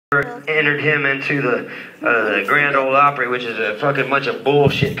entered him into the Grand Ole Opry, which is a fucking bunch of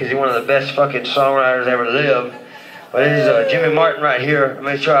bullshit because he's one of the best fucking songwriters ever lived. But this is Jimmy Martin right here. I'm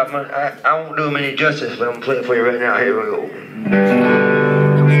gonna try. I won't do him any justice, but I'm gonna play it for you right now. Here we go.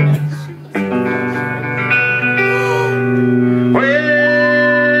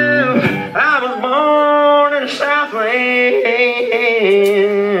 Well, I was born in the Southland.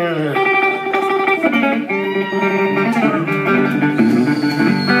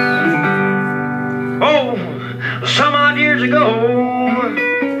 Oh, some odd years ago,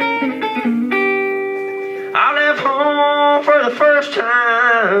 I left home for the first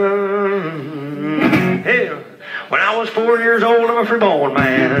time. Yeah, when I was 4 years old, I'm a freeborn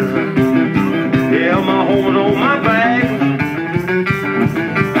man. Yeah, my home was on my back.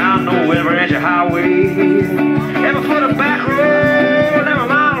 I know every inch of highway, every foot of back road, every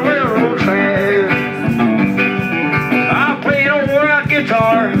mile of railroad track. I played old wore-out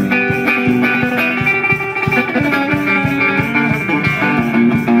guitar.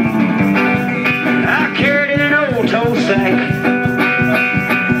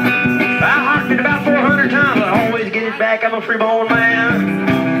 I hocked it about 400 times, I always get it back, I'm a freeborn man.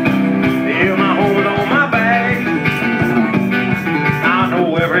 Yeah, my home is on my back. I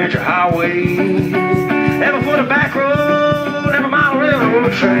know every inch of highway, every foot of back road, every mile of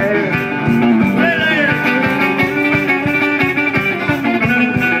railroad track.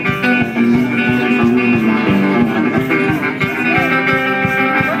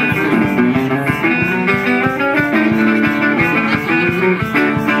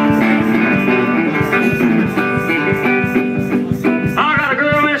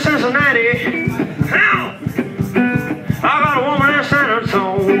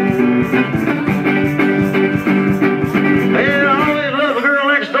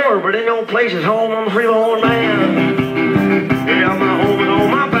 But ain't no place is home, I'm a freeborn man. Yeah, my home is on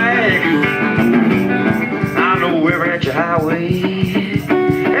my back. I know every inch of highway,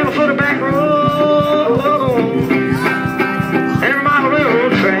 every foot of back road, every mile of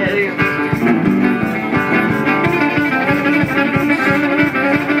railroad track.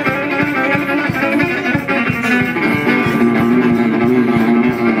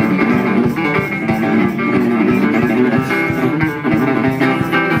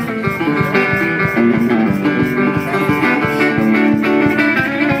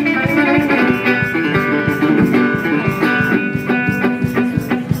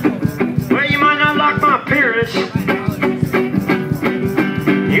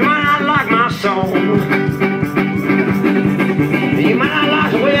 You might not like my song. You might not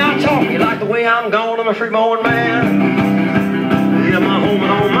like the way I talk. You like the way I'm gone. I'm a freeborn man. Yeah, my home is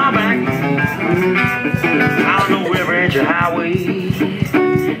on my back. I know every inch of highway,